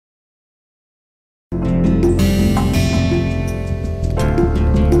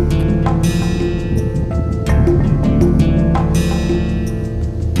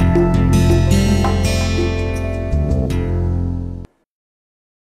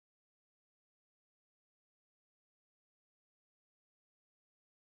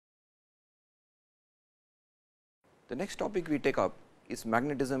The next topic we take up is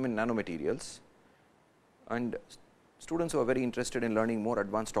magnetism in nanomaterials, and students who are very interested in learning more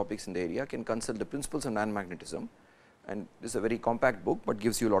advanced topics in the area can consult the principles of nanomagnetism, and this is a very compact book, but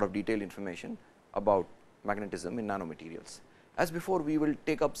gives you a lot of detailed information about magnetism in nanomaterials. As before, we will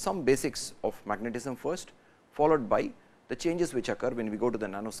take up some basics of magnetism first, followed by the changes which occur when we go to the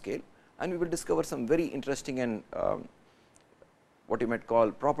nanoscale, and we will discover some very interesting and what you might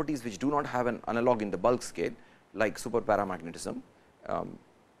call properties which do not have an analog in the bulk scale, like superparamagnetism,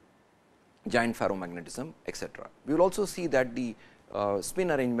 giant ferromagnetism, etc. We will also see that the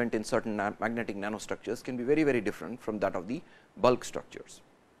spin arrangement in certain magnetic nanostructures can be very, very different from that of the bulk structures.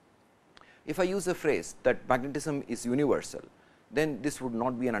 If I use the phrase that magnetism is universal, then this would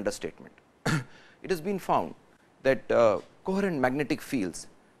not be an understatement. It has been found that coherent magnetic fields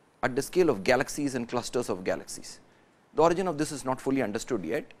at the scale of galaxies and clusters of galaxies. The origin of this is not fully understood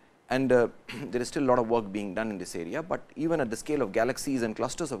yet, and there is still a lot of work being done in this area, but even at the scale of galaxies and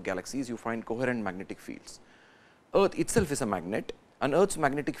clusters of galaxies, you find coherent magnetic fields. Earth itself is a magnet, and Earth's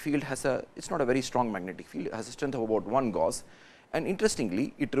magnetic field has it is not a very strong magnetic field, it has a strength of about 1 Gauss, and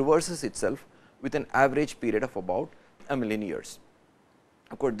interestingly it reverses itself with an average period of about a million years.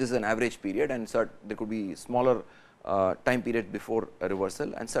 Of course, this is an average period, and there could be smaller time period before a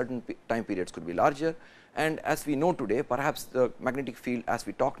reversal, and certain time periods could be larger. And as we know today, perhaps the magnetic field as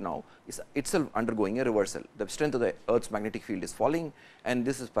we talk now is itself undergoing a reversal. The strength of the Earth's magnetic field is falling, and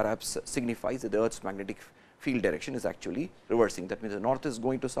this is perhaps signifies that the Earth's magnetic field direction is actually reversing. That means the north is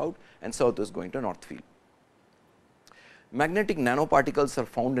going to south and south is going to north field. Magnetic nanoparticles are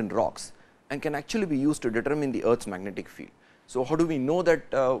found in rocks and can actually be used to determine the Earth's magnetic field. So, how do we know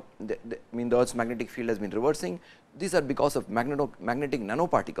that the Earth's magnetic field has been reversing? These are because of magnetic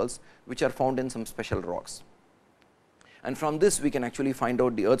nanoparticles which are found in some special rocks, and from this we can actually find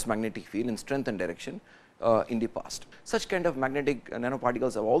out the Earth's magnetic field in strength and direction in the past. Such kind of magnetic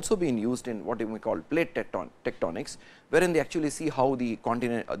nanoparticles have also been used in what we call plate tectonics, wherein they actually see how the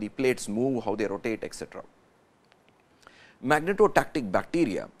the plates move, how they rotate, etc. Magnetotactic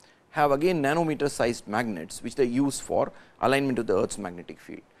bacteria have again nanometer sized magnets which they use for alignment to the Earth's magnetic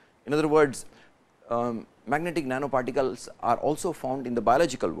field. In other words, magnetic nanoparticles are also found in the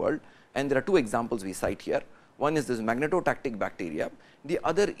biological world, and there are two examples we cite here. One is this magnetotactic bacteria, the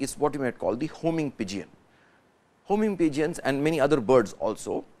other is what you might call the homing pigeon. Homing pigeons and many other birds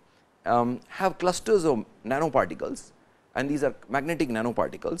also have clusters of nanoparticles, and these are magnetic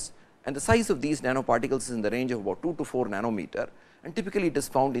nanoparticles, and the size of these nanoparticles is in the range of about 2 to 4 nanometer, and typically it is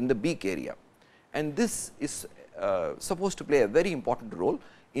found in the beak area, and this is supposed to play a very important role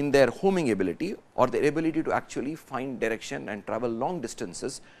in their homing ability, or their ability to actually find direction and travel long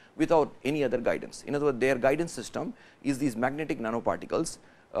distances without any other guidance. In other words, their guidance system is these magnetic nanoparticles,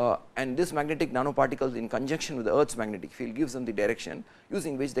 and this magnetic nanoparticles in conjunction with the Earth's magnetic field gives them the direction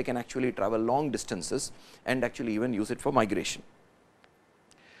using which they can actually travel long distances and actually even use it for migration.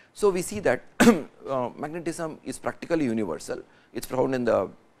 So, we see that magnetism is practically universal. It is found in the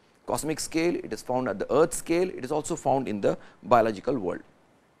cosmic scale, it is found at the Earth scale, it is also found in the biological world.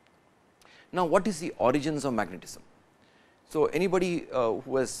 Now, what is the origins of magnetism? So, anybody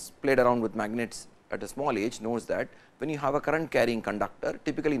who has played around with magnets at a small age knows that when you have a current carrying conductor,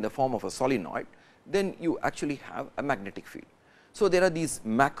 typically in the form of a solenoid, then you actually have a magnetic field. So, there are these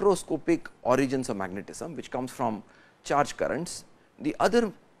macroscopic origins of magnetism which comes from charge currents. The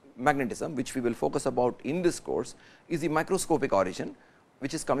other magnetism which we will focus about in this course is the microscopic origin,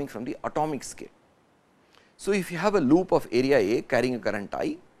 which is coming from the atomic scale. So, if you have a loop of area A carrying a current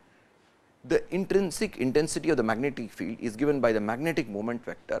I, the intrinsic intensity of the magnetic field is given by the magnetic moment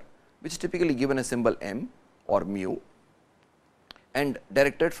vector, which is typically given a symbol m or mu, and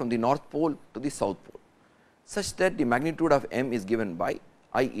directed from the north pole to the south pole, such that the magnitude of m is given by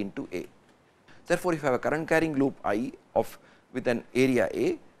I into A. Therefore, if you have a current carrying loop I with an area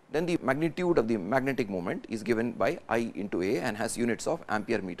A, then the magnitude of the magnetic moment is given by I into A and has units of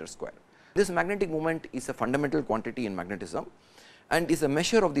ampere meter square. This magnetic moment is a fundamental quantity in magnetism and is a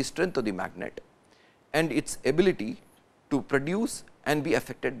measure of the strength of the magnet and its ability to produce and be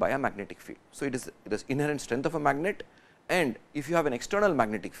affected by a magnetic field. So, it is the inherent strength of a magnet, and if you have an external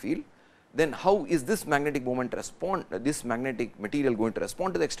magnetic field, then how is this magnetic moment this magnetic material going to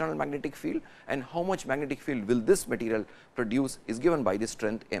respond to the external magnetic field, and how much magnetic field will this material produce is given by the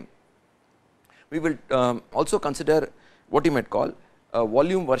strength m. We will also consider what you might call a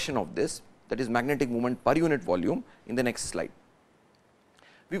volume version of this, that is magnetic moment per unit volume, in the next slide.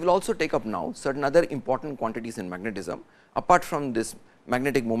 We will also take up now certain other important quantities in magnetism apart from this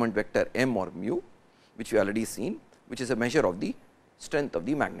magnetic moment vector m or mu, which we already seen, which is a measure of the strength of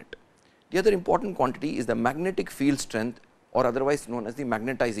the magnet. The other important quantity is the magnetic field strength, or otherwise known as the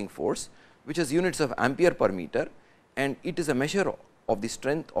magnetizing force, which is units of ampere per meter, and it is a measure of the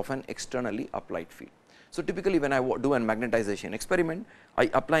strength of an externally applied field. So, typically when I do an magnetization experiment, I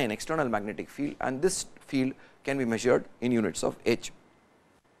apply an external magnetic field, and this field can be measured in units of H.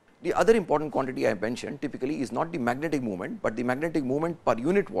 The other important quantity I mentioned typically is not the magnetic moment, but the magnetic moment per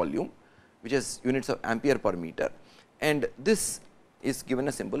unit volume, which is units of ampere per meter, and this is given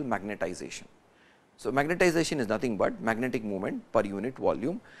a symbol magnetization. So, magnetization is nothing but magnetic moment per unit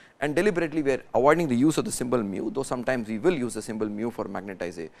volume, and deliberately we are avoiding the use of the symbol mu, though sometimes we will use the symbol mu for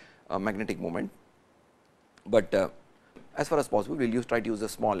magnetic moment, but as far as possible we will try to use a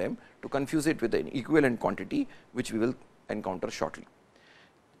small m to confuse it with an equivalent quantity, which we will encounter shortly.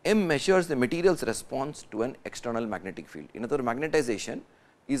 M measures the material's response to an external magnetic field. In other words, magnetization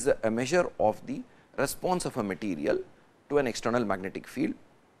is a measure of the response of a material to an external magnetic field,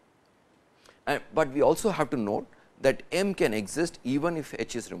 but we also have to note that M can exist even if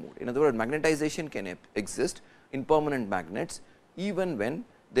H is removed. In other words, magnetization can exist in permanent magnets even when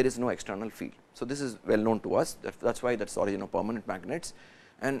there is no external field. So, this is well known to us, that is why that is the origin of permanent magnets,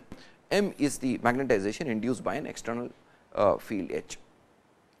 and M is the magnetization induced by an external field H.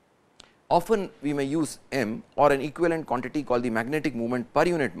 Often we may use M or an equivalent quantity called the magnetic moment per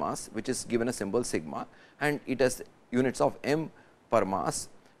unit mass, which is given a symbol sigma, and it has units of M per mass,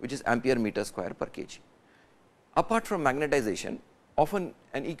 which is ampere meter square per kg. Apart from magnetization, often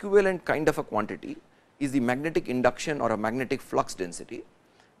an equivalent kind of a quantity is the magnetic induction or a magnetic flux density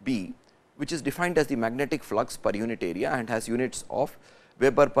B, which is defined as the magnetic flux per unit area and has units of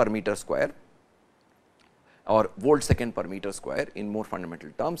Weber per meter square or volt second per meter square in more fundamental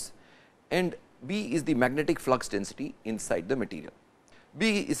terms, and B is the magnetic flux density inside the material.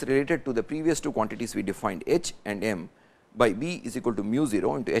 B is related to the previous two quantities we defined H and M by B is equal to mu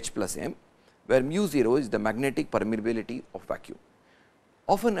 0 into H plus M, where mu 0 is the magnetic permeability of vacuum.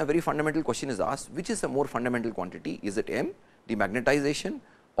 Often a very fundamental question is asked, which is a more fundamental quantity, is it M, the magnetization,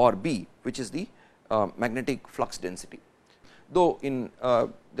 or B, which is the magnetic flux density. Though in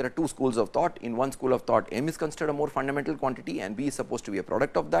there are two schools of thought. In one school of thought, M is considered a more fundamental quantity and B is supposed to be a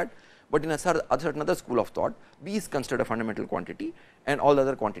product of that, but in another school of thought, B is considered a fundamental quantity and all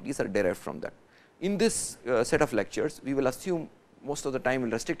other quantities are derived from that. In this set of lectures, we will assume most of the time we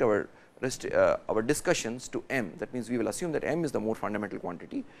will restrict our discussions to M. That means, we will assume that M is the more fundamental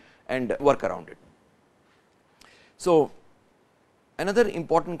quantity and work around it. So, another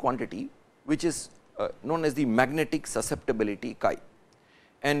important quantity which is known as the magnetic susceptibility chi,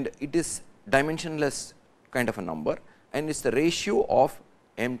 and it is dimensionless kind of a number, and it is the ratio of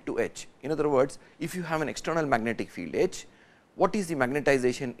M to H. In other words, if you have an external magnetic field H, what is the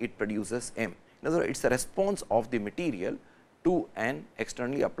magnetization it produces M? In other words, it is the response of the material to an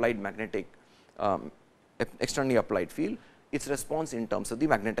externally applied magnetic externally applied field, its response in terms of the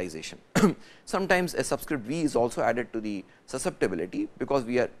magnetization. Sometimes a subscript V is also added to the susceptibility, because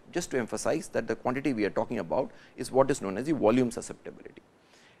we are just to emphasize that the quantity we are talking about is what is known as the volume susceptibility.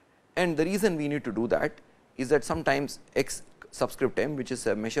 And the reason we need to do that is that sometimes X subscript M, which is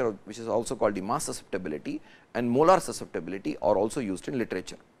a measure of, which is also called the mass susceptibility, and molar susceptibility are also used in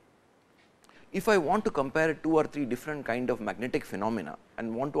literature. If I want to compare 2 or 3 different kind of magnetic phenomena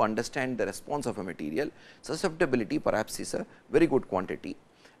and want to understand the response of a material, susceptibility perhaps is a very good quantity,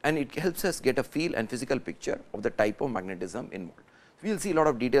 and it helps us get a feel and physical picture of the type of magnetism involved. We will see a lot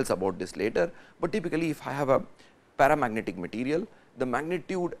of details about this later, but typically if I have a paramagnetic material, the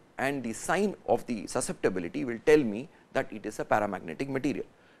magnitude and the sign of the susceptibility will tell me that it is a paramagnetic material.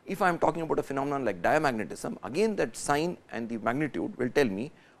 If I am talking about a phenomenon like diamagnetism, again that sign and the magnitude will tell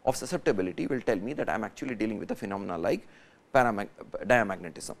me of susceptibility, will tell me that I am actually dealing with a phenomena like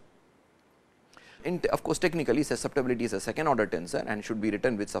diamagnetism. And of course, technically susceptibility is a second order tensor and should be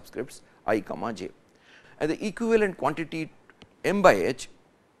written with subscripts I comma j. And the equivalent quantity M by H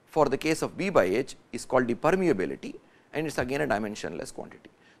for the case of B by H is called the permeability, and it is again a dimensionless quantity.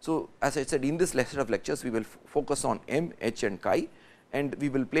 So, as I said, in this set of lectures we will focus on M, H and chi, and we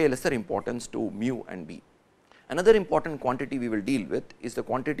will play lesser importance to mu and B. Another important quantity we will deal with is the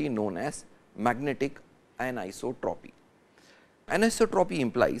quantity known as magnetic anisotropy. Anisotropy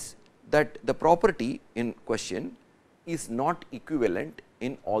implies that the property in question is not equivalent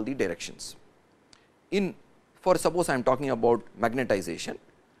in all the directions. For suppose I am talking about magnetization,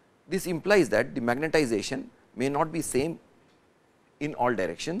 this implies that the magnetization may not be same in all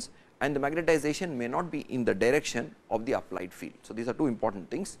directions, and the magnetization may not be in the direction of the applied field. So, these are two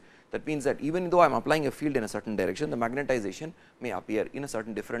important things. That means that even though I am applying a field in a certain direction, the magnetization may appear in a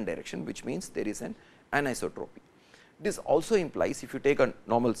certain different direction, which means there is an anisotropy. This also implies if you take a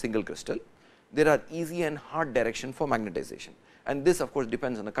normal single crystal, there are easy and hard direction for magnetization, and this of course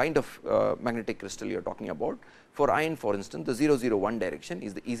depends on the kind of magnetic crystal you are talking about. For iron, for instance, the 001 direction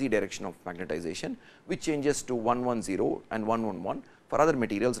is the easy direction of magnetization, which changes to 110 and 111 for other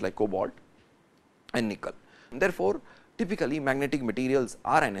materials like cobalt and nickel. And therefore, typically magnetic materials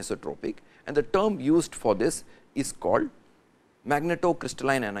are anisotropic, and the term used for this is called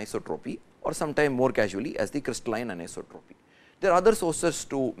magnetocrystalline anisotropy, or sometime more casually as the crystalline anisotropy. There are other sources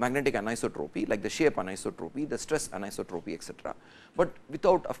to magnetic anisotropy like the shape anisotropy, the stress anisotropy, etc. But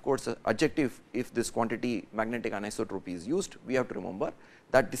without of course adjective, if this quantity magnetic anisotropy is used, we have to remember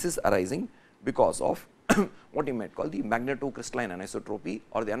that this is arising because of what you might call the magnetocrystalline anisotropy,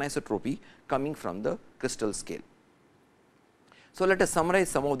 or the anisotropy coming from the crystal scale. So, let us summarize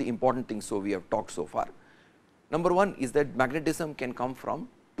some of the important things so we have talked so far. Number one is that magnetism can come from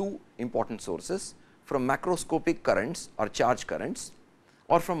two important sources, from macroscopic currents or charge currents,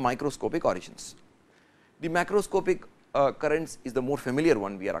 or from microscopic origins. The macroscopic currents is the more familiar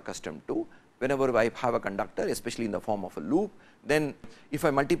one we are accustomed to. Whenever I have a conductor, especially in the form of a loop, then if I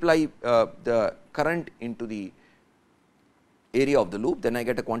multiply the current into the area of the loop, then I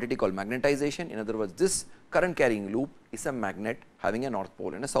get a quantity called magnetization. In other words, this current carrying loop is a magnet having a north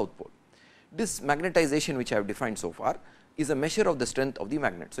pole and a south pole. This magnetization which I have defined so far is a measure of the strength of the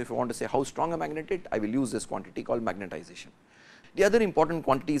magnet. So, if I want to say how strong a magnet is, I will use this quantity called magnetization. The other important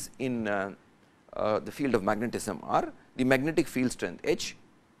quantities in the field of magnetism are the magnetic field strength H,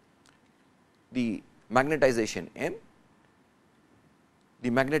 the magnetization M, the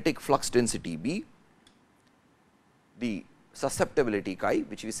magnetic flux density B, the susceptibility chi,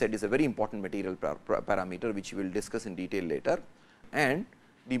 which we said is a very important material parameter which we will discuss in detail later, and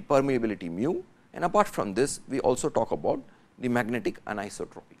the permeability mu. And apart from this, we also talk about the magnetic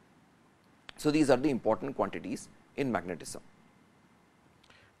anisotropy. So, these are the important quantities in magnetism.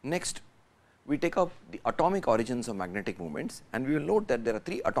 Next, we take up the atomic origins of magnetic moments, and we will note that there are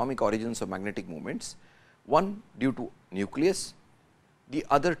three atomic origins of magnetic moments, one due to nucleus, the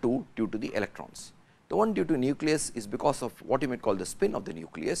other two due to the electrons. The one due to nucleus is because of what you might call the spin of the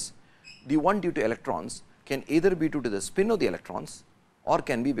nucleus. The one due to electrons can either be due to the spin of the electrons or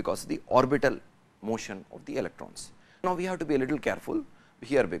can be because of the orbital motion of the electrons. Now, we have to be a little careful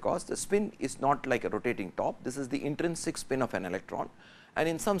here because the spin is not like a rotating top, this is the intrinsic spin of an electron, and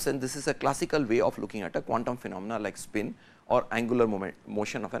in some sense this is a classical way of looking at a quantum phenomena like spin or angular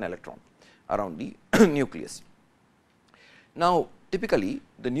motion of an electron around the nucleus. Now, typically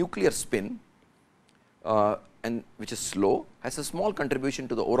the nuclear spin and which is slow has a small contribution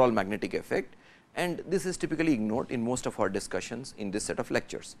to the overall magnetic effect, and this is typically ignored in most of our discussions in this set of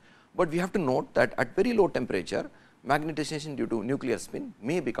lectures. But we have to note that at very low temperature, magnetization due to nuclear spin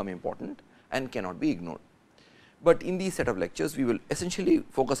may become important and cannot be ignored. But in these set of lectures, we will essentially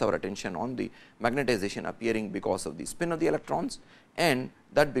focus our attention on the magnetization appearing because of the spin of the electrons, and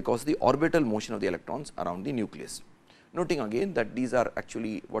that because of the orbital motion of the electrons around the nucleus. Noting again that these are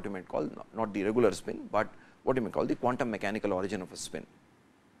actually what you might call not the regular spin, but what you may call the quantum mechanical origin of a spin.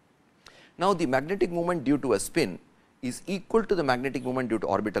 Now, the magnetic moment due to a spin is equal to the magnetic moment due to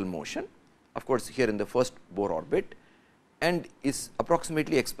orbital motion, of course, here in the first Bohr orbit, and is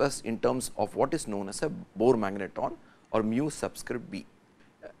approximately expressed in terms of what is known as a Bohr magneton or mu subscript b.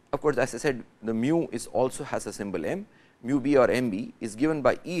 Of course, as I said, the mu is also has a symbol m, mu b or m b is given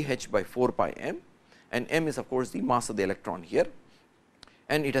by E h by 4 pi m, and m is of course the mass of the electron here,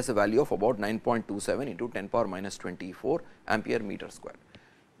 and it has a value of about 9.27 into 10 power minus 24 ampere meter square.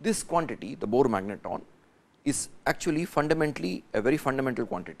 This quantity, the Bohr magneton, is actually fundamentally a very fundamental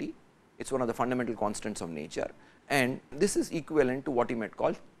quantity. It is one of the fundamental constants of nature, and this is equivalent to what you might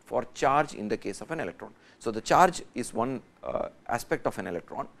call for charge in the case of an electron. So, the charge is one aspect of an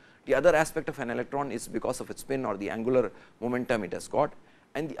electron, the other aspect of an electron is because of its spin or the angular momentum it has got,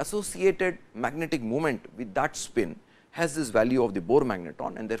 and the associated magnetic moment with that spin has this value of the Bohr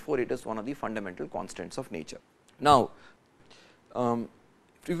magneton, and therefore, it is one of the fundamental constants of nature. Now,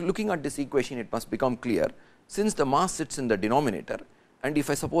 if you are looking at this equation, it must become clear, since the mass sits in the denominator, and if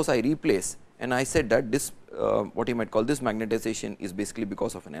I suppose I replace and I said that this what you might call this magnetization is basically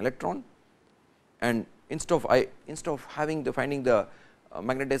because of an electron, and instead of finding the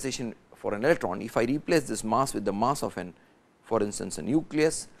magnetization for an electron, if I replace this mass with the mass of an, for instance, a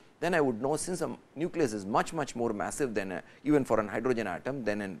nucleus, then I would know, since a nucleus is much more massive than even for an hydrogen atom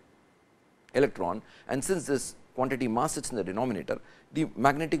than an electron, and since this quantity mass sits in the denominator, the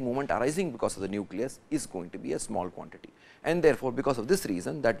magnetic moment arising because of the nucleus is going to be a small quantity, and therefore, because of this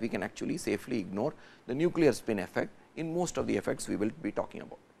reason that we can actually safely ignore the nuclear spin effect in most of the effects we will be talking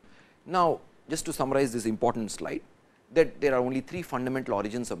about. Now, just to summarize this important slide, that there are only 3 fundamental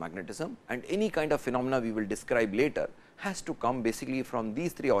origins of magnetism, and any kind of phenomena we will describe later has to come basically from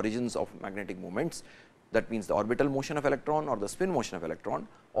these 3 origins of magnetic moments. That means the orbital motion of electron or the spin motion of electron,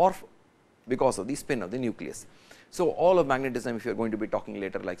 or because of the spin of the nucleus. So, all of magnetism, if you are going to be talking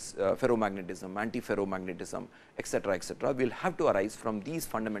later like ferromagnetism, antiferromagnetism, etc., will have to arise from these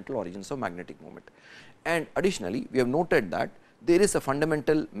fundamental origins of magnetic moment. And additionally, we have noted that there is a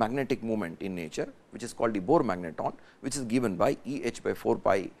fundamental magnetic moment in nature, which is called the Bohr magneton, which is given by E h by 4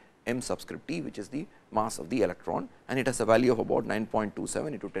 pi m subscript t, which is the mass of the electron, and it has a value of about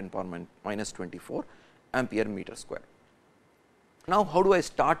 9.27 into 10 power minus 24 ampere meter square. Now, how do I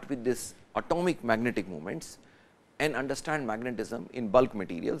start with this atomic magnetic moments and understand magnetism in bulk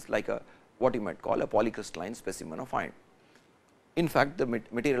materials like a what you might call a polycrystalline specimen of iron? In fact, the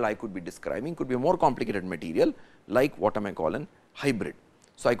material I could be describing could be a more complicated material like what I may call an hybrid.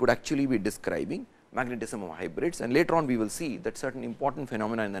 So, I could actually be describing magnetism of hybrids, and later on we will see that certain important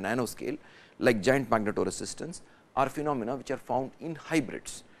phenomena in the nanoscale like giant magnetoresistance are phenomena which are found in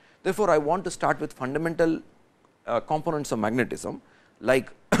hybrids. Therefore, I want to start with fundamental components of magnetism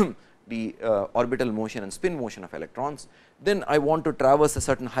like the orbital motion and spin motion of electrons. Then I want to traverse a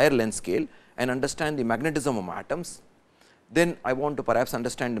certain higher length scale and understand the magnetism of atoms. Then I want to perhaps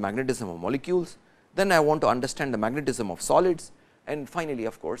understand the magnetism of molecules. Then I want to understand the magnetism of solids, and finally,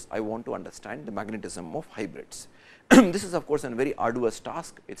 of course, I want to understand the magnetism of hybrids. This is of course a very arduous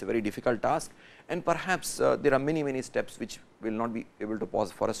task, it is a very difficult task, and perhaps there are many steps which will not be able to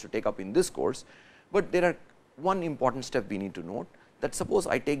pause for us to take up in this course, but there are one important step we need to note, that suppose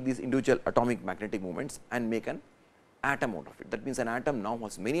I take these individual atomic magnetic moments and make an atom out of it. That means, an atom now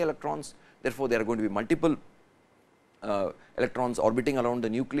has many electrons, therefore, there are going to be multiple electrons orbiting around the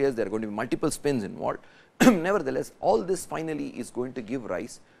nucleus, there are going to be multiple spins involved. Nevertheless, all this finally is going to give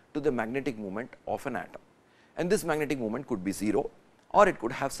rise to the magnetic moment of an atom, and this magnetic moment could be 0 or it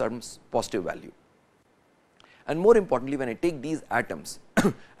could have some positive value. And more importantly, when I take these atoms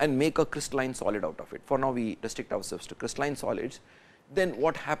and make a crystalline solid out of it, for now we restrict ourselves to crystalline solids, then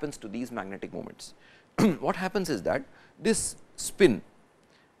what happens to these magnetic moments? What happens is that this spin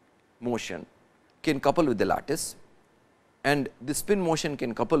motion can couple with the lattice, and the spin motion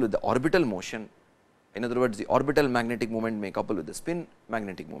can couple with the orbital motion. In other words, the orbital magnetic moment may couple with the spin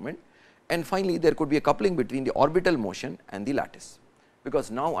magnetic moment, and finally, there could be a coupling between the orbital motion and the lattice,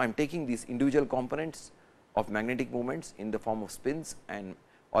 because now I am taking these individual components of magnetic moments in the form of spins and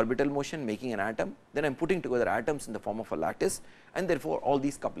orbital motion making an atom, then I am putting together atoms in the form of a lattice, and therefore, all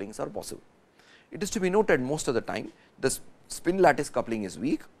these couplings are possible. It is to be noted, most of the time the spin lattice coupling is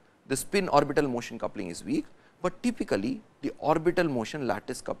weak, the spin orbital motion coupling is weak, but typically the orbital motion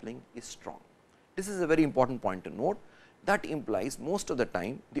lattice coupling is strong. This is a very important point to note. That implies most of the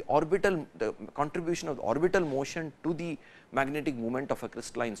time the contribution of the orbital motion to the magnetic moment of a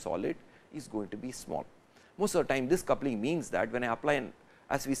crystalline solid is going to be small. Most of the time this coupling means that when I apply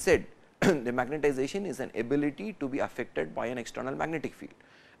as we said the magnetization is an ability to be affected by an external magnetic field,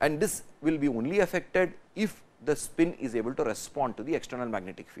 and this will be only affected if the spin is able to respond to the external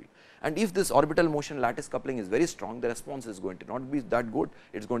magnetic field. And if this orbital motion lattice coupling is very strong, the response is going to not be that good,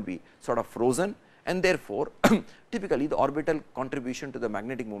 it is going to be sort of frozen, and therefore, typically the orbital contribution to the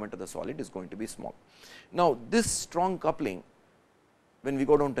magnetic moment of the solid is going to be small. Now, this strong coupling, when we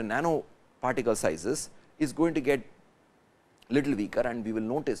go down to nano particle sizes, is going to get little weaker, and we will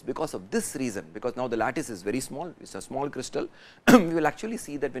notice because of this reason, because now the lattice is very small, it is a small crystal, we will actually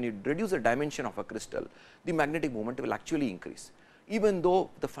see that when you reduce the dimension of a crystal, the magnetic moment will actually increase. Even though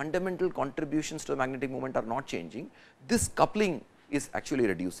the fundamental contributions to the magnetic moment are not changing, this coupling is actually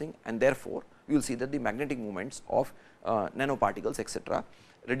reducing, and therefore, you will see that the magnetic moments of nanoparticles etc.,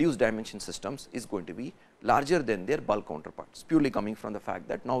 reduced dimension systems is going to be larger than their bulk counterparts, purely coming from the fact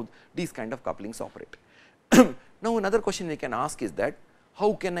that now these kind of couplings operate. Now, another question we can ask is that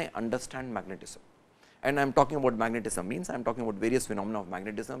how can I understand magnetism? And I am talking about magnetism means I am talking about various phenomena of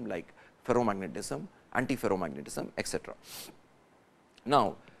magnetism like ferromagnetism, antiferromagnetism, etc.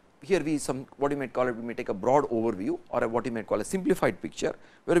 Now, here we what you might call it, we may take a broad overview or what you might call a simplified picture,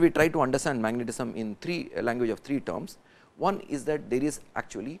 where we try to understand magnetism in language of 3 terms. One is that there is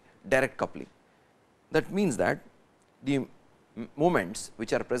actually direct coupling. That means that the moments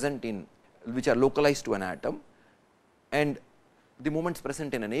which are present in which are localized to an atom and the moments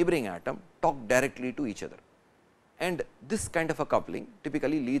present in a neighboring atom talk directly to each other, and this kind of a coupling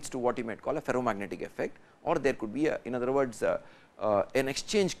typically leads to what you might call a ferromagnetic effect, or there could be in other words an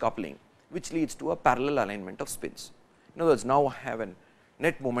exchange coupling which leads to a parallel alignment of spins. In other words, now I have a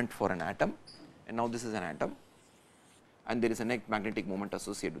net moment for an atom, and now this is an atom and there is a net magnetic moment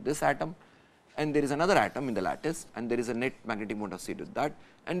associated with this atom, and there is another atom in the lattice, and there is a net magnetic moment associated with that,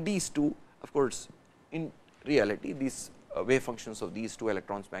 and these two, of course, in reality these wave functions of these two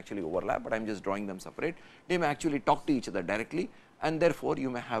electrons may actually overlap, but I am just drawing them separate. They may actually talk to each other directly, and therefore, you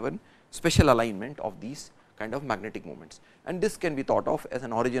may have a special alignment of these kind of magnetic moments, and this can be thought of as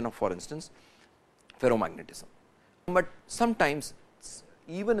an origin of, for instance, ferromagnetism. But sometimes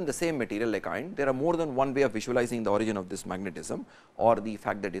even in the same material like iron, there are more than one way of visualizing the origin of this magnetism or the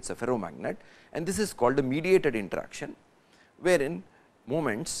fact that it is a ferromagnet, and this is called a mediated interaction, wherein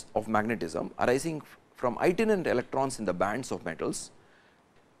moments of magnetism arising from itinerant electrons in the bands of metals,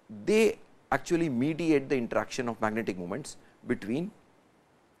 they actually mediate the interaction of magnetic moments between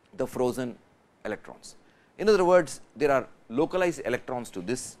the frozen electrons. In other words, there are localized electrons to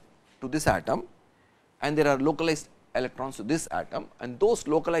this atom, and there are localized electrons to this atom, and those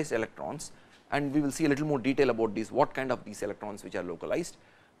localized electrons, and we will see a little more detail about these, what kind of these electrons which are localized,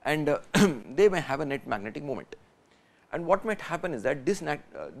 and they may have a net magnetic moment. And what might happen is that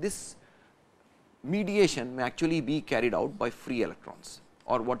this mediation may actually be carried out by free electrons,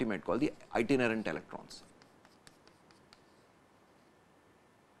 or what you might call the itinerant electrons.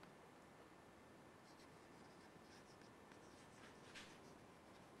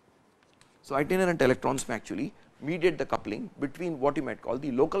 So, itinerant electrons may actually mediate the coupling between what you might call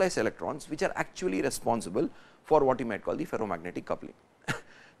the localized electrons, which are actually responsible for what you might call the ferromagnetic coupling.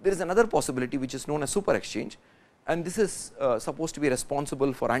 There is another possibility which is known as super exchange, and this is supposed to be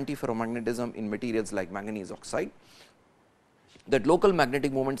responsible for antiferromagnetism in materials like manganese oxide, that local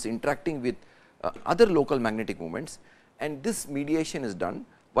magnetic moments interacting with other local magnetic moments, and this mediation is done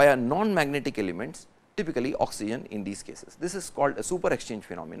via non-magnetic elements, typically oxygen in these cases. This is called a super exchange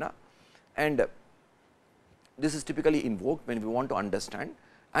phenomena, and this is typically invoked when we want to understand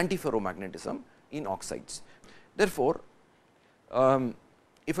antiferromagnetism in oxides. Therefore,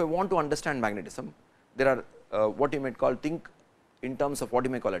 if I want to understand magnetism, there are what you might call, think in terms of what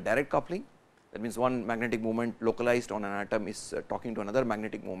you may call a direct coupling. That means, one magnetic moment localized on an atom is talking to another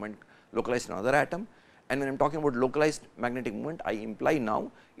magnetic moment localized on another atom, and when I am talking about localized magnetic moment, I imply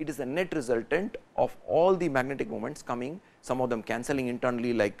now it is a net resultant of all the magnetic moments coming, some of them cancelling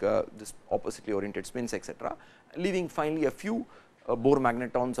internally like this oppositely oriented spins, etc., leaving finally a few Bohr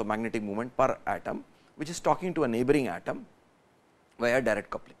magnetons of magnetic moment per atom, which is talking to a neighboring atom via direct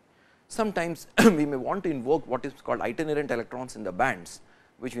coupling. Sometimes we may want to invoke what is called itinerant electrons in the bands,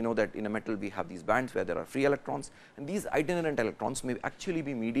 which we know that in a metal we have these bands where there are free electrons, and these itinerant electrons may actually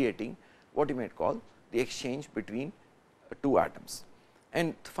be mediating what you might call the exchange between two atoms.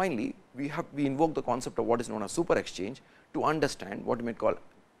 And finally, we invoke the concept of what is known as super exchange to understand what you might call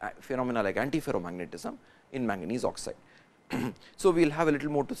phenomena like antiferromagnetism in manganese oxide. So, we will have a little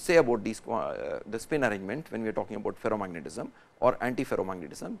more to say about these the spin arrangement when we are talking about ferromagnetism or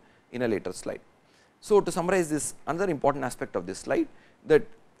antiferromagnetism in a later slide. So, to summarize this, another important aspect of this slide, that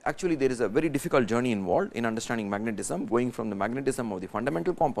actually there is a very difficult journey involved in understanding magnetism, going from the magnetism of the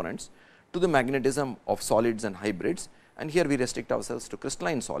fundamental components to the magnetism of solids and hybrids, and here we restrict ourselves to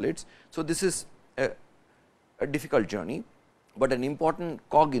crystalline solids. So, this is a difficult journey, but an important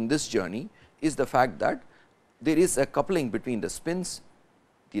cog in this journey is the fact that there is a coupling between the spins,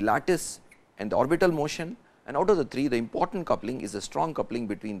 the lattice, and the orbital motion, and out of the three, the important coupling is a strong coupling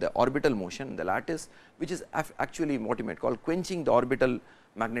between the orbital motion and the lattice, which is actually what you might call quenching the orbital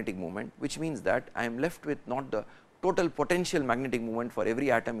magnetic moment, which means that I am left with not the total potential magnetic moment for every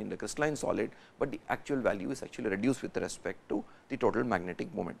atom in the crystalline solid, but the actual value is actually reduced with respect to the total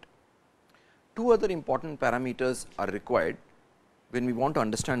magnetic moment. Two other important parameters are required when we want to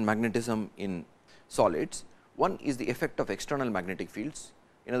understand magnetism in solids. One is the effect of external magnetic fields.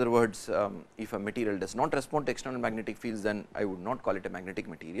 In other words, if a material does not respond to external magnetic fields, then I would not call it a magnetic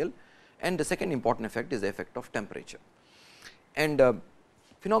material. And the second important effect is the effect of temperature. And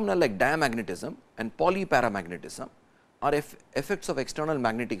phenomena like diamagnetism and polyparamagnetism are effects of external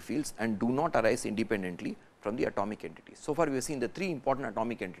magnetic fields and do not arise independently from the atomic entities. So far, we have seen the three important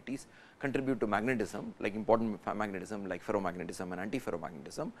atomic entities contribute to magnetism, like important magnetism like ferromagnetism and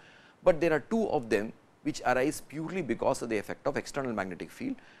antiferromagnetism, but there are two of them which arise purely because of the effect of external magnetic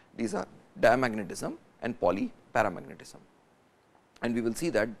field. These are diamagnetism and polyparamagnetism, and we will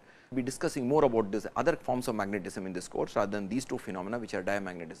see that we will be discussing more about this other forms of magnetism in this course rather than these two phenomena, which are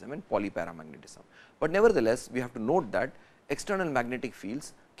diamagnetism and polyparamagnetism. But nevertheless, we have to note that external magnetic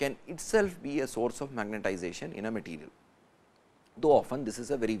fields can itself be a source of magnetization in a material, though often this is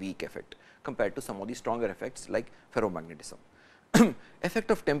a very weak effect compared to some of the stronger effects like ferromagnetism.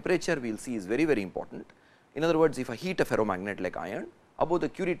 Effect of temperature we will see is very, very important. In other words, if I heat a ferromagnet like iron above the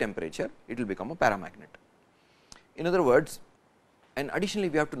Curie temperature, it will become a paramagnet. In other words, And additionally,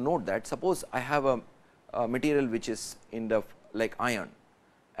 we have to note that suppose I have a material which is in the like iron,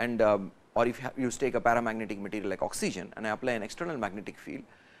 and or if you take a paramagnetic material like oxygen and I apply an external magnetic field,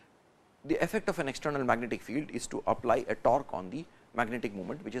 the effect of an external magnetic field is to apply a torque on the magnetic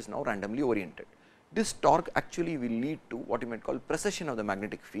moment, which is now randomly oriented. This torque actually will lead to what you might call precession of the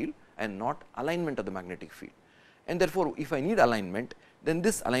magnetic field and not alignment of the magnetic field. And therefore, if I need alignment, then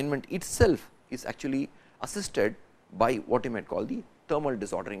this alignment itself is actually assisted by what you might call the thermal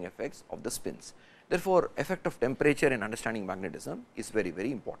disordering effects of the spins. Therefore, effect of temperature in understanding magnetism is very,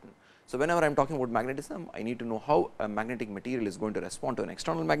 very important. So, whenever I am talking about magnetism, I need to know how a magnetic material is going to respond to an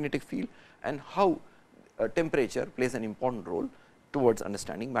external magnetic field and how temperature plays an important role towards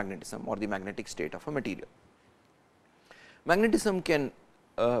understanding magnetism or the magnetic state of a material. Magnetism can,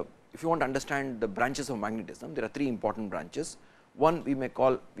 if you want to understand the branches of magnetism, there are three important branches. One we may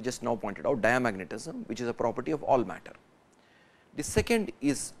call, we just now pointed out, diamagnetism, which is a property of all matter. The second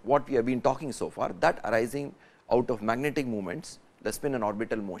is what we have been talking so far, that arising out of magnetic movements, the spin and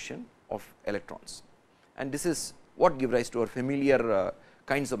orbital motion of electrons. And this is what gives rise to our familiar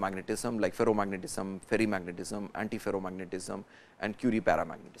kinds of magnetism like ferromagnetism, ferrimagnetism, antiferromagnetism and Curie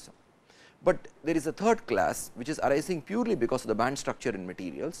paramagnetism. But there is a third class which is arising purely because of the band structure in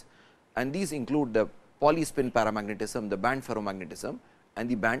materials, and these include the polyspin paramagnetism, the band ferromagnetism and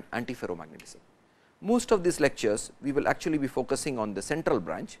the band antiferromagnetism. Most of these lectures we will actually be focusing on the central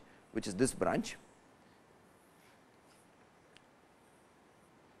branch, which is this branch,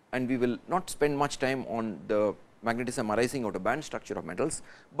 and we will not spend much time on the magnetism arising out of band structure of metals,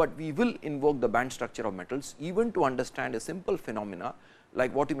 but we will invoke the band structure of metals even to understand a simple phenomena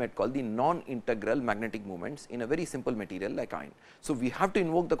like what you might call the non-integral magnetic moments in a very simple material like iron. So, we have to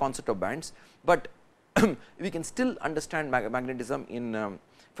invoke the concept of bands, but we can still understand magnetism in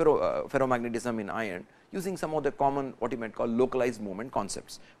ferromagnetism in iron using some of the common what you might call localized moment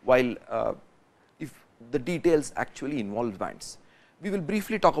concepts, while if the details actually involve bands. We will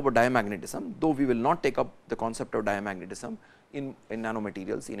briefly talk about diamagnetism, though we will not take up the concept of diamagnetism in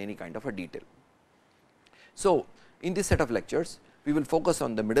nanomaterials in any kind of a detail. So, in this set of lectures, we will focus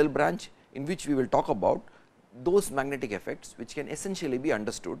on the middle branch, in which we will talk about those magnetic effects which can essentially be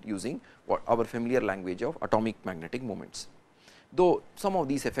understood using what our familiar language of atomic magnetic moments. Though some of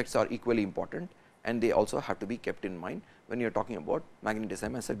these effects are equally important and they also have to be kept in mind when you are talking about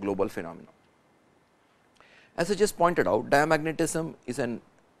magnetism as a global phenomenon. As I just pointed out, diamagnetism is an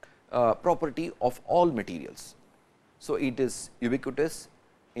property of all materials. So, it is ubiquitous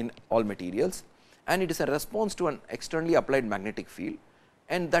in all materials and it is a response to an externally applied magnetic field,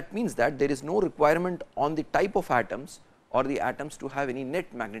 and that means that there is no requirement on the type of atoms or the atoms to have any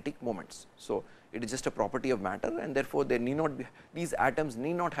net magnetic moments. So, it is just a property of matter and therefore, there need not be, these atoms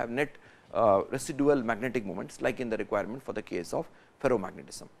need not have net residual magnetic moments like in the requirement for the case of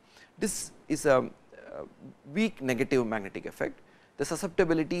ferromagnetism. This is a weak negative magnetic effect. The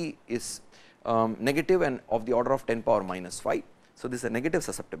susceptibility is negative and of the order of 10 power minus 5. So, this is a negative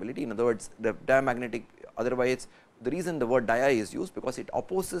susceptibility. In other words, the diamagnetic, otherwise the reason the word dia is used because it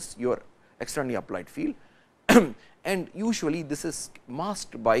opposes your externally applied field and usually this is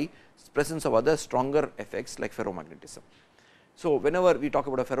masked by presence of other stronger effects like ferromagnetism. So, whenever we talk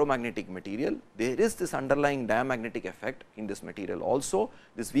about a ferromagnetic material, there is this underlying diamagnetic effect in this material also,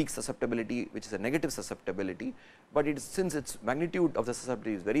 this weak susceptibility which is a negative susceptibility, but it is, since its magnitude of the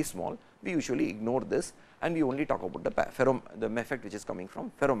susceptibility is very small, we usually ignore this and we only talk about the effect which is coming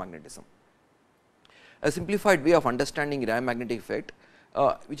from ferromagnetism. A simplified way of understanding diamagnetic effect,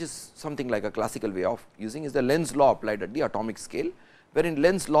 which is something like a classical way of using, is the Lenz's law applied at the atomic scale, wherein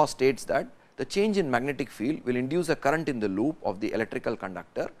Lenz's law states that the change in magnetic field will induce a current in the loop of the electrical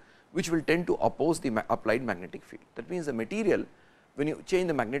conductor, which will tend to oppose the applied magnetic field. That means, the material, when you change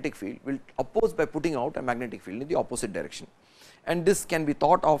the magnetic field, will oppose by putting out a magnetic field in the opposite direction. And this can be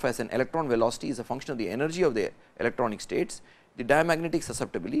thought of as an electron velocity is a function of the energy of the electronic states. The diamagnetic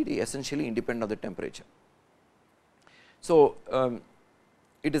susceptibility is essentially independent of the temperature. So,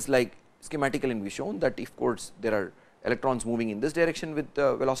 it is like schematically we shown that if course there are electrons moving in this direction with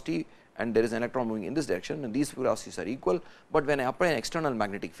velocity and there is an electron moving in this direction and these velocities are equal, but when I apply an external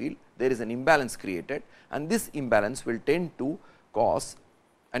magnetic field, there is an imbalance created and this imbalance will tend to cause,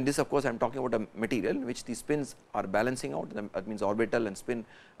 and this of course I am talking about a material in which the spins are balancing out, that means orbital and spin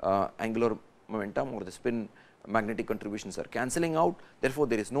angular momentum or the spin magnetic contributions are cancelling out. Therefore,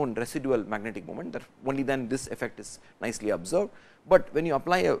 there is no residual magnetic moment, that only then this effect is nicely observed. But when you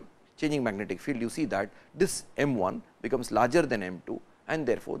apply a changing magnetic field, you see that this M1 becomes larger than M2 and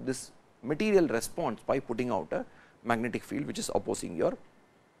therefore, this material responds by putting out a magnetic field which is opposing your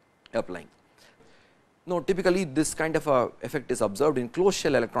applying. No, typically this kind of a effect is observed in closed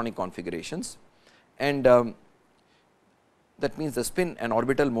shell electronic configurations, and that means the spin and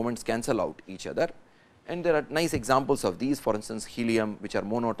orbital moments cancel out each other, and there are nice examples of these, for instance helium, which are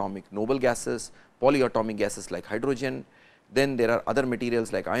monoatomic noble gases, polyatomic gases like hydrogen. Then there are other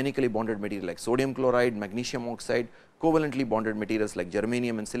materials like ionically bonded material like sodium chloride, magnesium oxide, covalently bonded materials like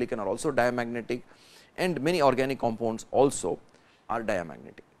germanium and silicon are also diamagnetic, and many organic compounds also are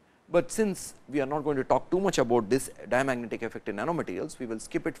diamagnetic. But since we are not going to talk too much about this diamagnetic effect in nanomaterials, we will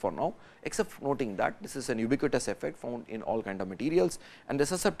skip it for now, except noting that this is an ubiquitous effect found in all kind of materials, and the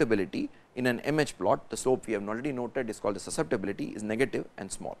susceptibility in an MH plot, the slope we have already noted is called the susceptibility, is negative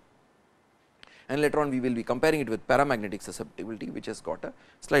and small. And later on we will be comparing it with paramagnetic susceptibility, which has got a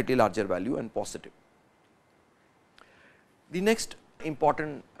slightly larger value and positive. The next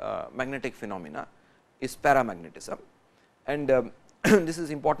important magnetic phenomena is paramagnetism, and this is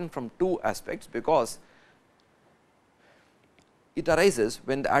important from two aspects, because it arises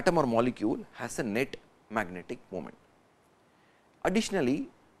when the atom or molecule has a net magnetic moment. Additionally,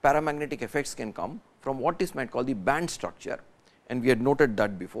 paramagnetic effects can come from what is might call the band structure, and we had noted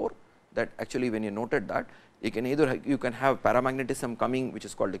that before, that actually when you noted that you can either you can have paramagnetism coming, which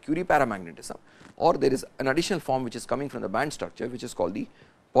is called the Curie paramagnetism, or there is an additional form which is coming from the band structure, which is called the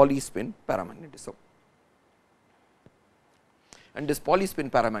polyspin paramagnetism. And this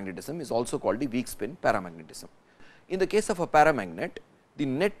polyspin paramagnetism is also called the weak spin paramagnetism. In the case of a paramagnet, the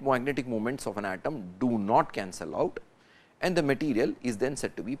net magnetic moments of an atom do not cancel out, and the material is then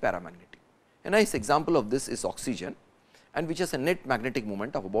said to be paramagnetic. A nice example of this is oxygen, and which has a net magnetic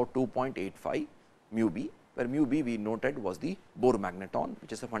moment of about 2.85 mu b, where mu b we noted was the Bohr magneton,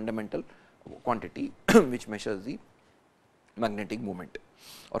 which is a fundamental quantity which measures the magnetic moment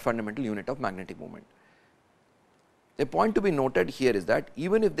or fundamental unit of magnetic moment. A point to be noted here is that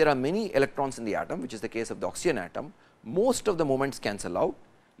even if there are many electrons in the atom, which is the case of the oxygen atom, most of the moments cancel out,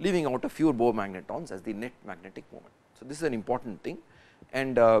 leaving out a few Bohr magnetons as the net magnetic moment. So, this is an important thing,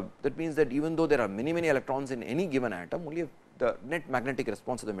 and that means that even though there are many electrons in any given atom, only the net magnetic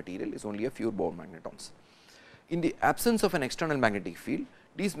response of the material is only a few Bohr magnetons. In the absence of an external magnetic field,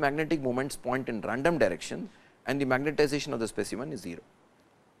 these magnetic moments point in random direction, and the magnetization of the specimen is 0.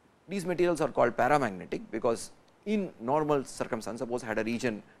 These materials are called paramagnetic because in normal circumstance, suppose I had a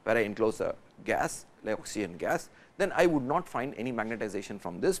region where I enclose a gas like oxygen gas, then I would not find any magnetization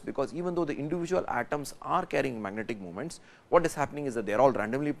from this, because even though the individual atoms are carrying magnetic moments, what is happening is that they are all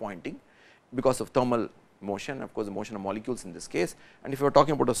randomly pointing because of thermal motion, of course, the motion of molecules in this case. And if you are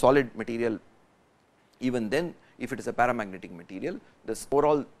talking about a solid material, even then if it is a paramagnetic material, this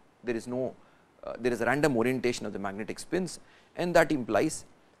overall there is no there is a random orientation of the magnetic spins, and that implies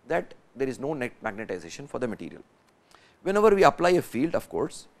that there is no net magnetization for the material. Whenever we apply a field, of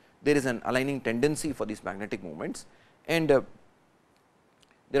course, there is an aligning tendency for these magnetic moments, and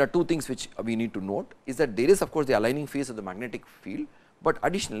there are two things which we need to note is that there is of course the aligning phase of the magnetic field, but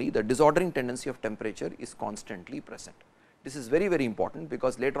additionally the disordering tendency of temperature is constantly present. This is very important,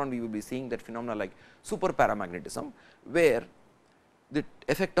 because later on we will be seeing that phenomena like super paramagnetism, where the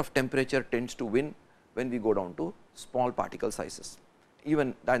effect of temperature tends to win when we go down to small particle sizes.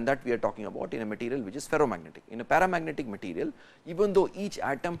 Even than that we are talking about in a material which is ferromagnetic. In a paramagnetic material, even though each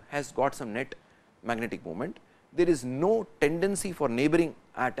atom has got some net magnetic moment, there is no tendency for neighboring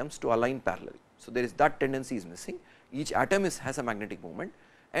atoms to align parallelly. So, there is that tendency is missing, each atom has a magnetic moment,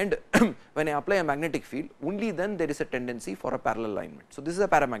 and when I apply a magnetic field, only then there is a tendency for a parallel alignment. So, this is a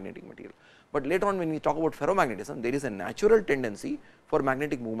paramagnetic material, but later on when we talk about ferromagnetism, there is a natural tendency for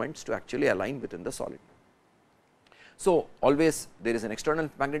magnetic moments to actually align within the solid. So, always there is an external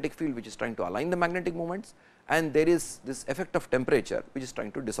magnetic field which is trying to align the magnetic moments, and there is this effect of temperature which is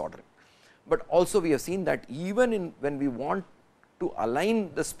trying to disorder it. But also we have seen that even in when we want to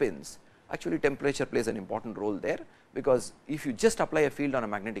align the spins, actually temperature plays an important role there, because if you just apply a field on a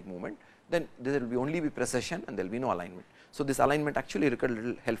magnetic moment, then there will be only be precession and there will be no alignment. So, this alignment actually requires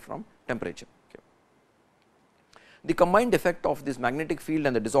little help from temperature. Okay. The combined effect of this magnetic field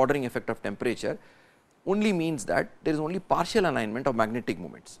and the disordering effect of temperature only means that there is only partial alignment of magnetic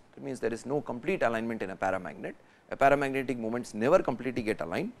moments. It means there is no complete alignment in a paramagnet. A paramagnetic moments never completely get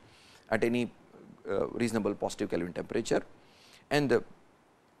aligned at any reasonable positive Kelvin temperature, and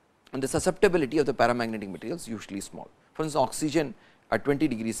the susceptibility of the paramagnetic materials usually small. For instance, oxygen at 20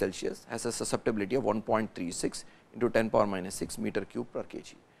 degrees Celsius has a susceptibility of 1.36 into 10 power minus 6 meter cube per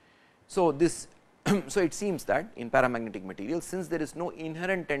kg. So, this so it seems that in paramagnetic materials, since there is no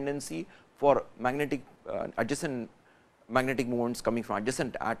inherent tendency for magnetic adjacent magnetic moments coming from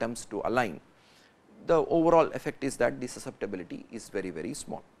adjacent atoms to align, the overall effect is that the susceptibility is very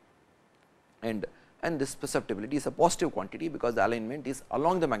small. And and this susceptibility is a positive quantity, because the alignment is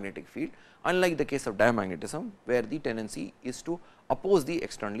along the magnetic field, unlike the case of diamagnetism, where the tendency is to oppose the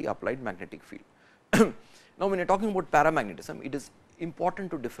externally applied magnetic field. Now, when you are talking about paramagnetism, it is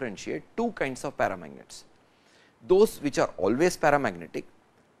important to differentiate two kinds of paramagnets: those which are always paramagnetic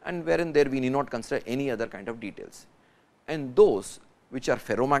and wherein there we need not consider any other kind of details, and those which are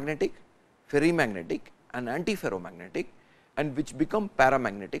ferromagnetic, ferrimagnetic and antiferromagnetic, and which become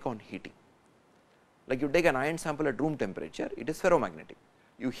paramagnetic on heating. Like you take an iron sample at room temperature, it is ferromagnetic.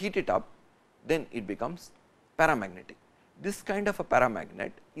 You heat it up, then it becomes paramagnetic. This kind of a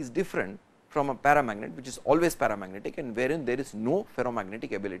paramagnet is different from a paramagnet which is always paramagnetic and wherein there is no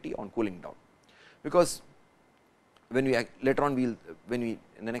ferromagnetic ability on cooling down. Because when we later on in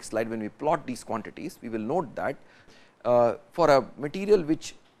the next slide, when we plot these quantities, we will note that for a material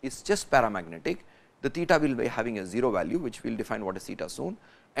which is just paramagnetic, the theta will be having a 0 value, which we will define what is theta soon,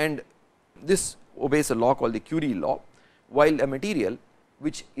 and this obeys a law called the Curie law, while a material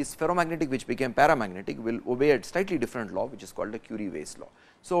which is ferromagnetic which became paramagnetic will obey a slightly different law, which is called the Curie-Weiss law.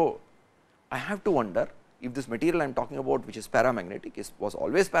 So, I have to wonder if this material I am talking about, which is paramagnetic, was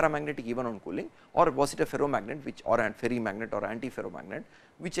always paramagnetic even on cooling, or was it a ferromagnet which, or a ferrimagnet or antiferromagnet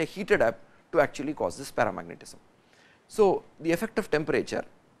which I heated up to actually cause this paramagnetism. So, the effect of temperature,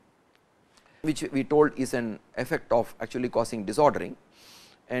 which we told is an effect of actually causing disordering,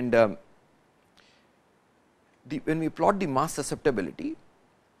 and when we plot the mass susceptibility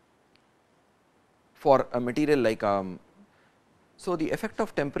for a material like so the effect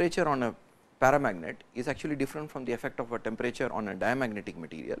of temperature on a paramagnet is actually different from the effect of a temperature on a diamagnetic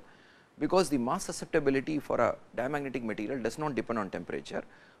material, because the mass susceptibility for a diamagnetic material does not depend on temperature,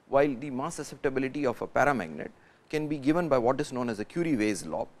 while the mass susceptibility of a paramagnet can be given by what is known as the Curie-Weiss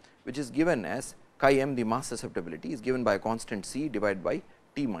law, which is given as chi m, the mass susceptibility is given by a constant C divided by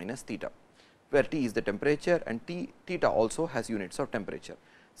T minus theta, where T is the temperature and theta also has units of temperature.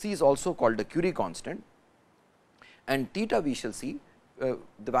 C is also called the Curie constant, and theta we shall see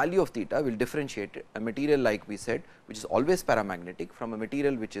the value of theta will differentiate a material like we said, which is always paramagnetic, from a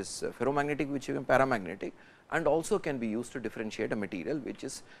material which is ferromagnetic which is paramagnetic, and also can be used to differentiate a material which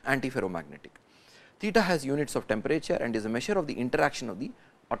is antiferromagnetic. Theta has units of temperature and is a measure of the interaction of the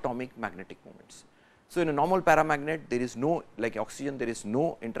atomic magnetic moments. So, in a normal paramagnet there is no, like oxygen, there is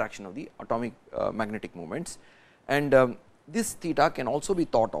no interaction of the atomic magnetic moments, and this theta can also be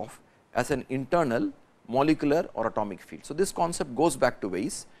thought of as an internal molecular or atomic field. So, this concept goes back to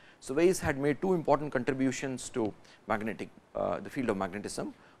Weiss. So, Weiss had made two important contributions to magnetic the field of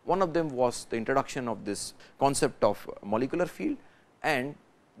magnetism. One of them was the introduction of this concept of molecular field, and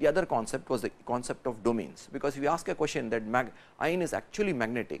the other concept was the concept of domains, because if you ask a question that iron is actually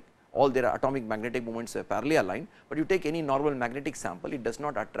magnetic, all their atomic magnetic moments are parallel aligned, but you take any normal magnetic sample, it does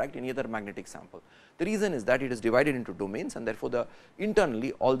not attract any other magnetic sample. The reason is that it is divided into domains, and therefore,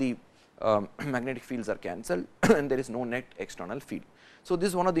 internally all the magnetic fields are cancelled and there is no net external field. So, this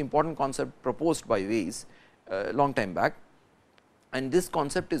is one of the important concepts proposed by Weiss long time back, and this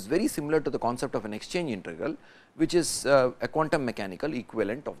concept is very similar to the concept of an exchange integral, which is a quantum mechanical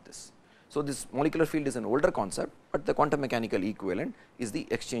equivalent of this. So, this molecular field is an older concept, but the quantum mechanical equivalent is the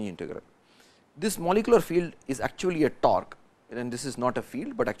exchange integral. This molecular field is actually a torque, and this is not a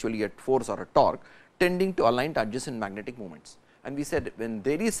field, but actually a force or a torque tending to align to adjacent magnetic moments. And we said when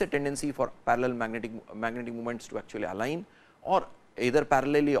there is a tendency for parallel magnetic moments to actually align, or either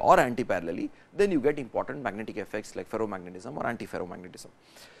parallelly or anti-parallelly, then you get important magnetic effects like ferromagnetism or antiferromagnetism.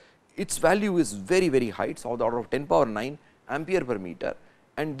 Its value is very, very high, it is of the order of 10 power 9 ampere per meter,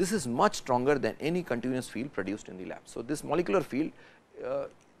 and this is much stronger than any continuous field produced in the lab. So, this molecular field,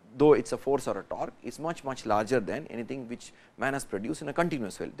 though it is a force or a torque, is much larger than anything which man has produced in a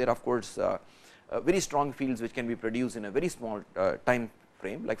continuous field. There are of course very strong fields which can be produced in a very small time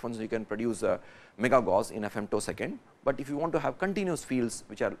frame, like for instance you can produce a mega Gauss in a femtosecond, but if you want to have continuous fields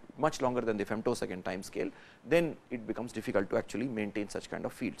which are much longer than the femtosecond time scale, then it becomes difficult to actually maintain such kind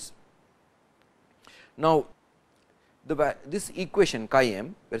of fields. Now, this equation chi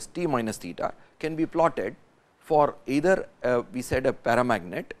m, where T minus theta, can be plotted for either we said a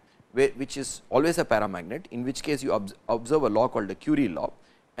paramagnet, which is always a paramagnet, in which case you observe a law called the Curie law,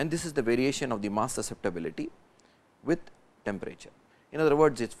 and this is the variation of the mass susceptibility with temperature. In other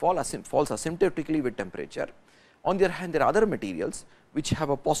words, it falls asymptotically with temperature. On the other hand, there are other materials which have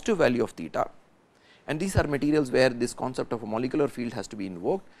a positive value of theta, and these are materials where this concept of a molecular field has to be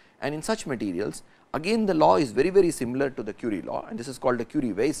invoked, and in such materials again the law is very similar to the Curie law, and this is called the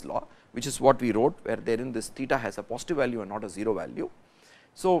Curie-Weiss law, which is what we wrote, where therein this theta has a positive value and not a 0 value.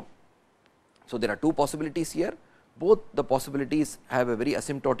 So, there are two possibilities here. Both the possibilities have a very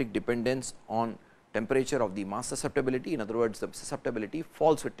asymptotic dependence on temperature of the mass susceptibility. In other words, the susceptibility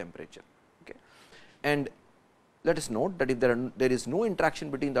falls with temperature. Okay. And let us note that if there is no interaction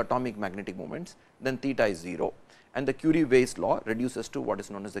between the atomic magnetic moments, then theta is 0, and the Curie-Weiss law reduces to what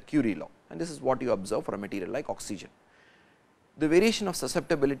is known as the Curie law, and this is what you observe for a material like oxygen. The variation of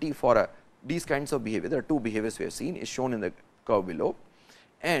susceptibility for these kinds of behavior, there are two behaviors we have seen, is shown in the curve below,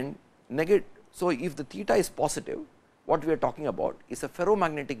 and so if the theta is positive, what we are talking about is a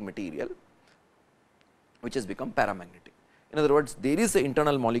ferromagnetic material which has become paramagnetic. In other words, there is an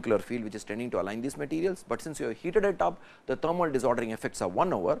internal molecular field which is tending to align these materials, but since you have heated it up, the thermal disordering effects are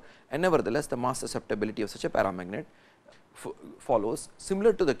won over, and nevertheless the mass susceptibility of such a paramagnet follows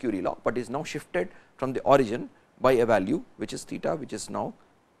similar to the Curie law, but is now shifted from the origin by a value which is theta, which is now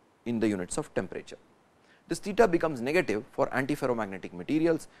in the units of temperature. This theta becomes negative for antiferromagnetic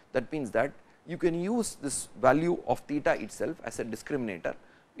materials. That means that you can use this value of theta itself as a discriminator,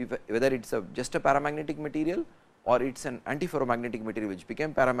 whether it is just a paramagnetic material, or it is an antiferromagnetic material which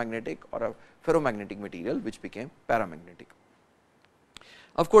became paramagnetic, or a ferromagnetic material which became paramagnetic.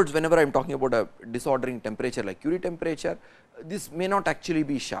 Of course, whenever I am talking about a disordering temperature like Curie temperature, this may not actually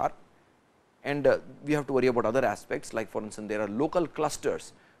be sharp, and we have to worry about other aspects, like for instance, there are local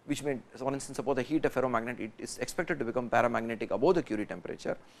clusters which may, for instance, suppose I heat a ferromagnet, it is expected to become paramagnetic above the Curie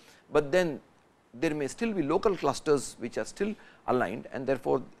temperature, but then there may still be local clusters which are still aligned, and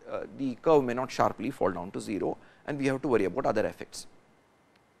therefore, the curve may not sharply fall down to 0, and we have to worry about other effects.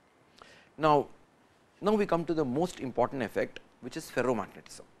 Now we come to the most important effect, which is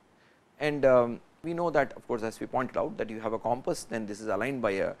ferromagnetism, and we know that, of course, as we pointed out, that you have a compass, then this is aligned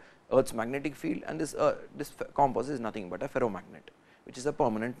by a Earth's magnetic field, and this compass is nothing but a ferromagnet, which is a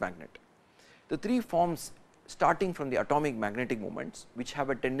permanent magnet. The three forms starting from the atomic magnetic moments, which have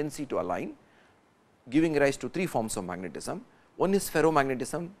a tendency to align, giving rise to three forms of magnetism. One is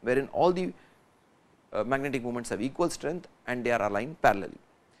ferromagnetism, wherein all the magnetic moments have equal strength and they are aligned parallelly.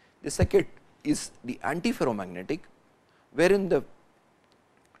 The second is the antiferromagnetic, wherein the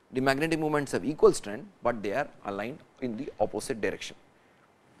magnetic moments have equal strength, but they are aligned in the opposite direction.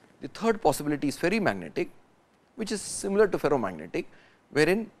 The third possibility is ferrimagnetic, which is similar to ferromagnetic,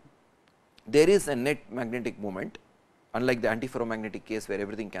 wherein there is a net magnetic moment, unlike the antiferromagnetic case where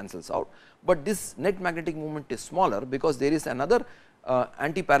everything cancels out, but this net magnetic moment is smaller because there is another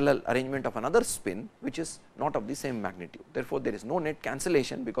anti-parallel arrangement of another spin which is not of the same magnitude. Therefore, there is no net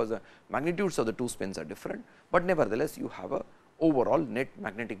cancellation because the magnitudes of the two spins are different, but nevertheless you have a overall net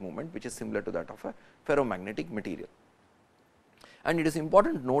magnetic moment which is similar to that of a ferromagnetic material. And it is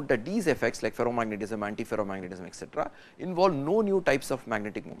important to note that these effects like ferromagnetism, antiferromagnetism, etc., involve no new types of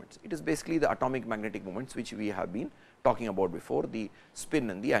magnetic moments. It is basically the atomic magnetic moments which we have been talking about before, the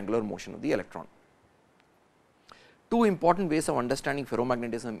spin and the angular motion of the electron. Two important ways of understanding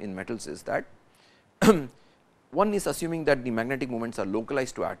ferromagnetism in metals is that one is assuming that the magnetic moments are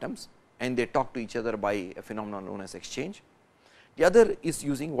localized to atoms and they talk to each other by a phenomenon known as exchange. The other is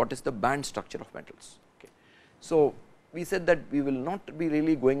using what is the band structure of metals. Okay. So, we said that we will not be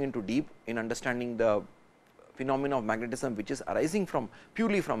really going into deep in understanding the phenomena of magnetism which is arising from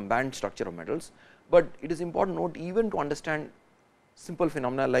purely from band structure of metals, but it is important to note, even to understand simple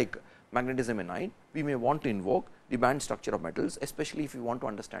phenomena like magnetism in iron, we may want to invoke the band structure of metals, especially if we want to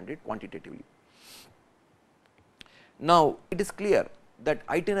understand it quantitatively. Now, it is clear that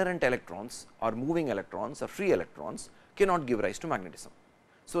itinerant electrons or moving electrons or free electrons cannot give rise to magnetism.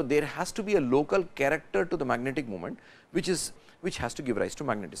 So, there has to be a local character to the magnetic moment which has to give rise to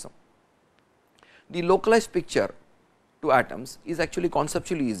magnetism. The localized picture to atoms is actually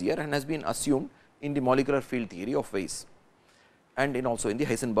conceptually easier and has been assumed in the molecular field theory of Weiss and also in the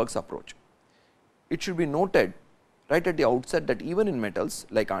Heisenberg's approach. It should be noted right at the outset that even in metals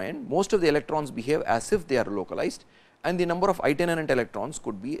like iron, most of the electrons behave as if they are localized, and the number of itinerant electrons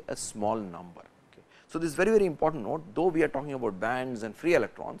could be a small number. So, this is very important note, though we are talking about bands and free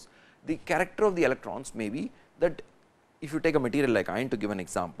electrons, the character of the electrons may be that if you take a material like iron, to give an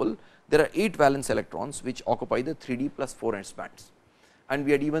example, there are 8 valence electrons which occupy the 3d plus 4s bands, and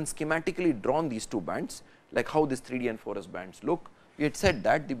we had even schematically drawn these two bands, like how this 3d and 4s bands look. We had said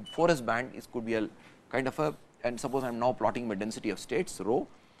that the 4s band could be a kind of a, and suppose I am now plotting my density of states rho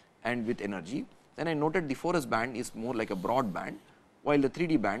and with energy, then I noted the 4s band is more like a broad band, while the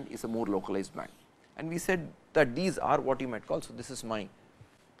 3d band is a more localized band. And we said that these are what you might call, so this is my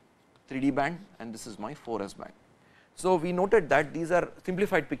 3d band and this is my 4s band. So, we noted that these are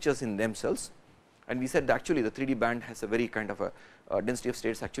simplified pictures in themselves, and we said that actually the 3d band has a very kind of a density of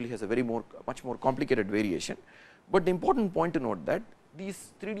states actually has a much more complicated variation, but the important point to note that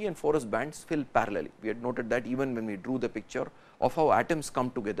these 3d and 4s bands fill parallelly. We had noted that even when we drew the picture of how atoms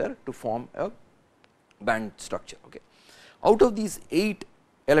come together to form a band structure. Okay. Out of these 8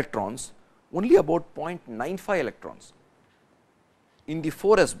 electrons, only about 0.95 electrons in the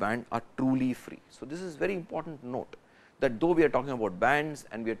 4s band are truly free. So, this is very important to note that though we are talking about bands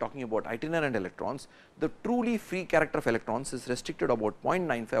and we are talking about itinerant electrons, the truly free character of electrons is restricted about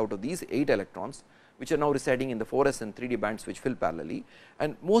 0.95 out of these 8 electrons, which are now residing in the 4s and 3d bands which fill parallelly,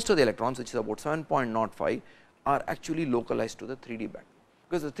 and most of the electrons, which is about 7.05, are actually localized to the 3d band,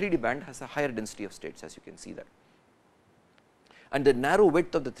 because the 3d band has a higher density of states, as you can see that. And the narrow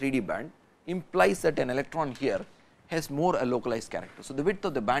width of the 3d band implies that an electron here has more a localized character. So, the width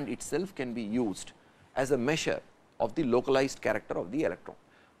of the band itself can be used as a measure of the localized character of the electron.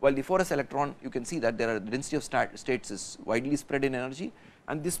 While the 4s electron, you can see that there are the density of states is widely spread in energy,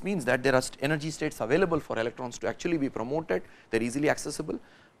 and this means that there are energy states available for electrons to actually be promoted, they are easily accessible,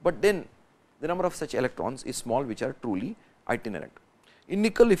 but then the number of such electrons is small, which are truly itinerant. In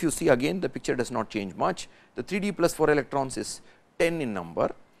nickel, if you see again, the picture does not change much. The 3d plus 4 electrons is 10 in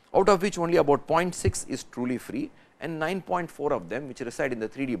number, out of which only about 0.6 is truly free, and 9.4 of them, which reside in the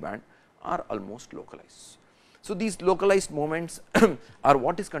 3d band, are almost localized. So, these localized moments are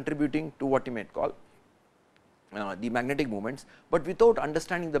what is contributing to what you might call the magnetic moments, but without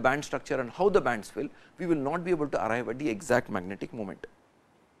understanding the band structure and how the bands fill, we will not be able to arrive at the exact magnetic moment.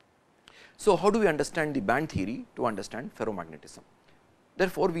 So, how do we understand the band theory to understand ferromagnetism?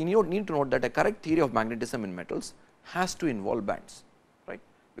 Therefore, we need to note that a correct theory of magnetism in metals has to involve bands, right,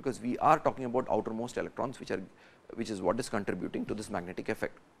 because we are talking about outermost electrons, which is what is contributing to this magnetic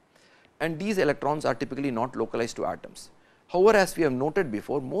effect, and these electrons are typically not localized to atoms. However, as we have noted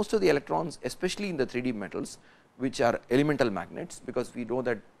before, most of the electrons, especially in the 3D metals, which are elemental magnets, because we know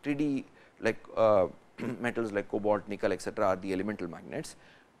that 3D like metals like cobalt, nickel, etc., are the elemental magnets.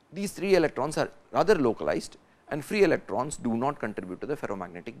 These 3 electrons are rather localized, and free electrons do not contribute to the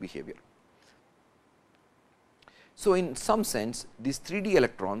ferromagnetic behavior. So, in some sense, these 3D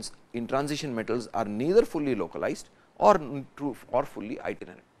electrons in transition metals are neither fully localized or fully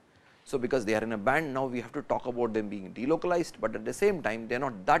itinerant. So, because they are in a band, now we have to talk about them being delocalized, but at the same time they are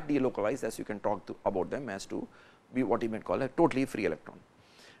not that delocalized as you can talk about them as to be what you might call a totally free electron.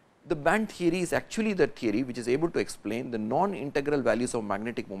 The band theory is actually the theory which is able to explain the non-integral values of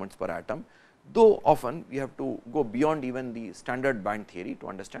magnetic moments per atom, though often we have to go beyond even the standard band theory to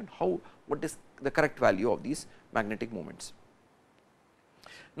understand what is the correct value of these magnetic moments.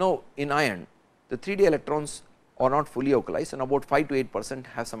 Now, in iron, the 3D electrons are not fully localized, and about 5 to 8%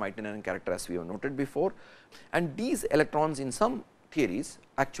 have some itinerant character, as we have noted before, and these electrons in some theories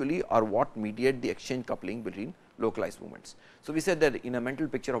actually are what mediate the exchange coupling between localized movements. So, we said that in a mental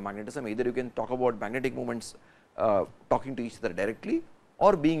picture of magnetism, either you can talk about magnetic moments talking to each other directly,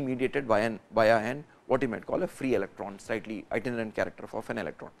 or being mediated via an what you might call a free electron, slightly itinerant character of an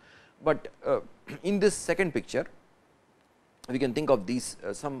electron. But in this second picture, we can think of these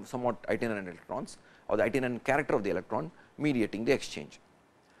somewhat itinerant electrons, or the itinerant character of the electron mediating the exchange.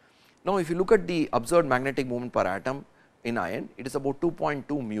 Now, if you look at the observed magnetic moment per atom in iron, it is about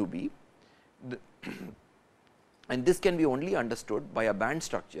 2.2 mu b, and this can be only understood by a band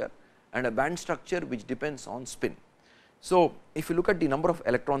structure, and a band structure which depends on spin. So, if you look at the number of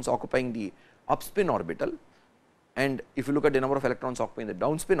electrons occupying the upspin orbital, and if you look at the number of electrons occupying the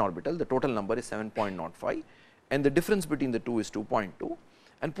downspin orbital, the total number is 7.05, and the difference between the two is 2.2,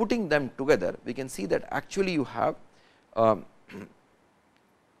 and putting them together, we can see that actually you have an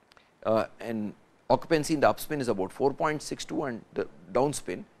occupancy in the upspin is about 4.62 and the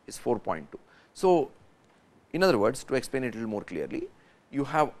downspin is 4.2. So, in other words, to explain it a little more clearly, you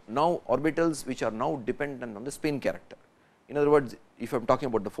have now orbitals which are now dependent on the spin character. In other words, if I am talking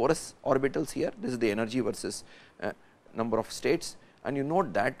about the 4s orbitals here, this is the energy versus number of states, and you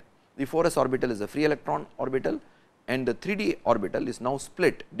note that the 4s orbital is a free electron orbital, and the 3D orbital is now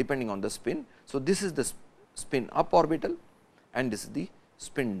split depending on the spin. So, this is the spin up orbital, and this is the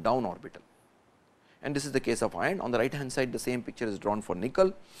spin down orbital, and this is the case of iron. On the right hand side, the same picture is drawn for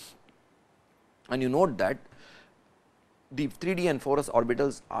nickel, and you note that the 3D and 4s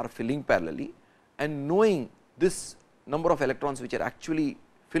orbitals are filling parallelly, and knowing this number of electrons which are actually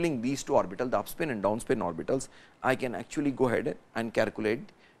filling these two orbitals, the upspin and downspin orbitals, I can actually go ahead and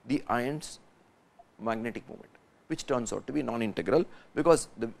calculate the iron's magnetic moment, which turns out to be non-integral, because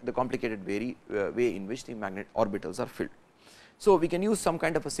the complicated way in which the magnet orbitals are filled. So, we can use some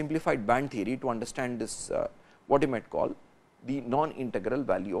kind of a simplified band theory to understand this what you might call the non-integral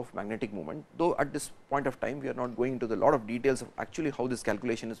value of magnetic moment, though at this point of time we are not going into the lot of details of actually how this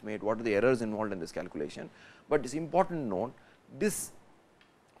calculation is made, what are the errors involved in this calculation, but it is important to note this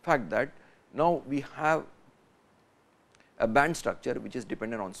fact that now we have a band structure which is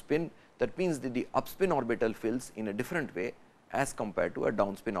dependent on spin. That means that the upspin orbital fills in a different way as compared to a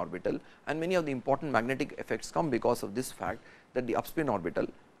downspin orbital, and many of the important magnetic effects come because of this fact that the upspin orbital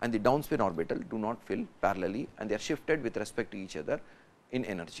and the downspin orbital do not fill parallelly, and they are shifted with respect to each other in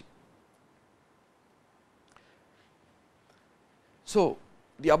energy. So,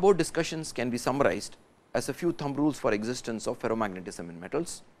 the above discussions can be summarized as a few thumb rules for existence of ferromagnetism in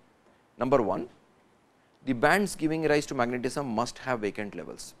metals. Number 1, the bands giving rise to magnetism must have vacant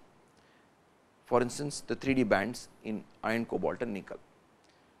levels. For instance, the 3D bands in iron, cobalt and nickel,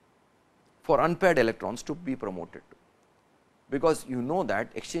 for unpaired electrons to be promoted, because you know that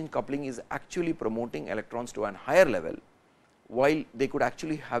exchange coupling is actually promoting electrons to a higher level, while they could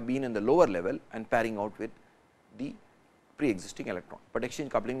actually have been in the lower level and pairing out with the pre-existing electron, but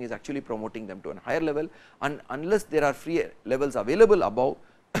exchange coupling is actually promoting them to a higher level, and unless there are free levels available above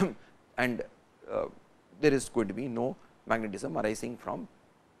and there is going to be no magnetism arising from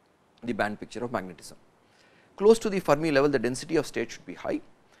the band picture of magnetism. Close to the Fermi level, the density of state should be high.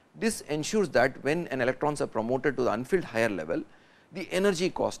 This ensures that when an electrons are promoted to the unfilled higher level, the energy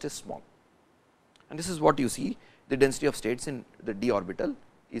cost is small, and this is what you see. The density of states in the d orbital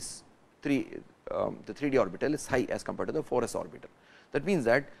is the 3d orbital is high as compared to the 4s orbital. That means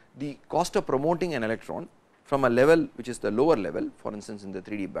that the cost of promoting an electron from a level which is the lower level, for instance in the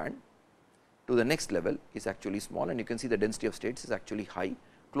 3d band, to the next level is actually small, and you can see the density of states is actually high,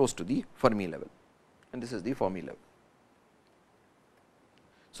 close to the Fermi level, and this is the Fermi level.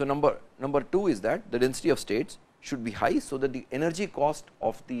 So, number 2 is that the density of states should be high, so that the energy cost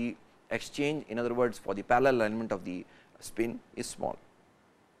of the exchange, in other words for the parallel alignment of the spin, is small.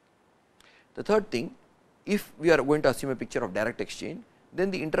 The third thing, if we are going to assume a picture of direct exchange,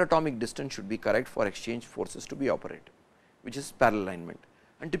 then the interatomic distance should be correct for exchange forces to be operated, which is parallel alignment,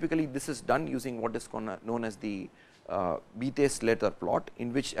 and typically this is done using what is known as the Bethe-Slater plot,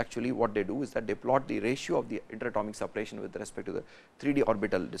 in which actually what they do is that they plot the ratio of the interatomic separation with respect to the 3D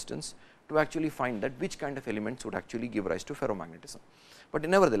orbital distance to actually find that which kind of elements would actually give rise to ferromagnetism. But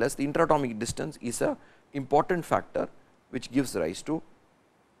nevertheless, the interatomic distance is a important factor which gives rise to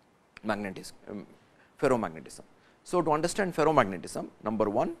ferromagnetism. So, to understand ferromagnetism, number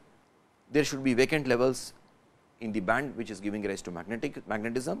 1, there should be vacant levels in the band which is giving rise to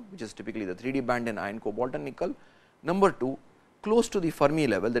magnetism, which is typically the 3D band in iron, cobalt and nickel. Number 2, close to the Fermi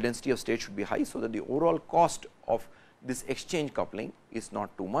level, the density of state should be high, so that the overall cost of this exchange coupling is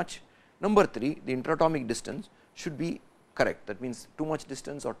not too much. Number 3, the interatomic distance should be correct, that means too much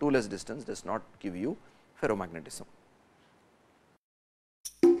distance or too less distance does not give you ferromagnetism.